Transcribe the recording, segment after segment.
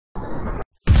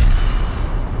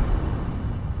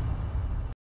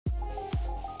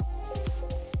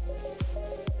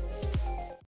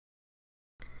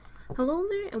Hello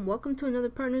there and welcome to another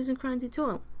Partners in Crime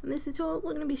tutorial. In this tutorial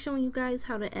we're going to be showing you guys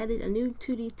how to edit a new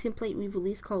 2D template we've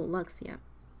released called Luxia.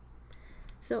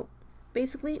 So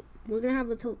basically we're going to have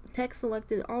the text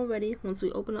selected already once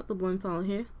we open up the blend file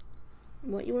here.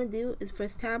 What you want to do is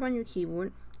press tab on your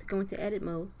keyboard to go into edit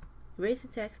mode, erase the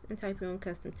text and type your own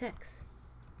custom text.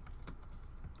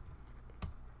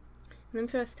 And then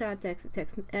press tab text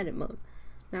in edit mode.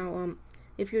 Now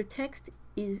if your text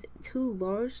is too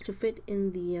large to fit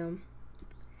in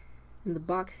the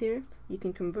box here, you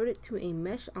can convert it to a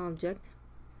mesh object.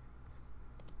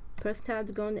 Press tab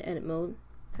to go into edit mode,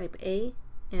 type A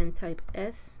and type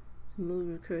S to move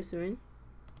your cursor in.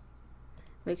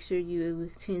 Make sure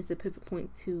you change the pivot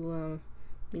point to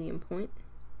medium point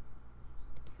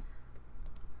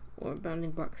or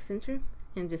bounding box center,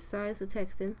 and just size the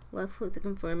text in. Left click to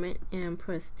confirm it and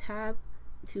press tab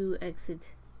to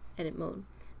exit edit mode.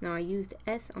 Now I used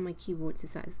S on my keyboard to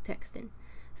size the text in.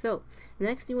 So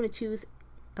next you want to choose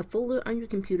a folder on your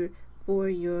computer for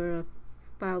your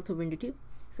file to render to,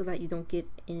 so that you don't get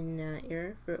an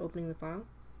error for opening the file.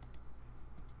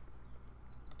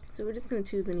 So we're just going to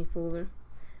choose any folder.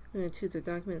 We're going to choose our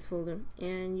documents folder,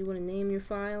 and you want to name your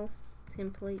file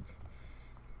template.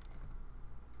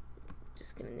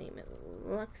 Just going to name it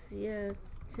Luxia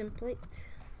template.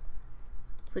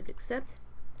 Click accept,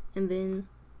 and then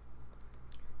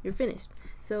you're finished.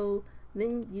 So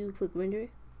then you click render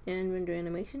and render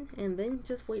animation, and then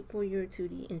just wait for your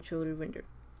 2D intro to render.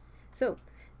 So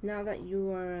now that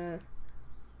you are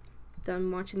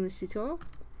done watching this tutorial,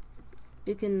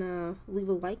 you can leave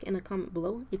a like and a comment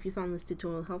below if you found this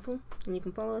tutorial helpful, and you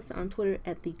can follow us on Twitter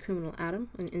at @TheCriminalAtom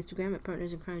and Instagram at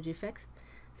Partners in Crime GFX.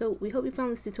 So we hope you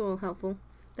found this tutorial helpful.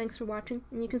 Thanks for watching,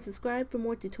 and you can subscribe for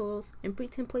more tutorials and free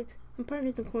templates and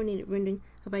partners in coordinated rendering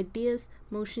of ideas,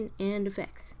 motion, and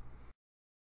effects.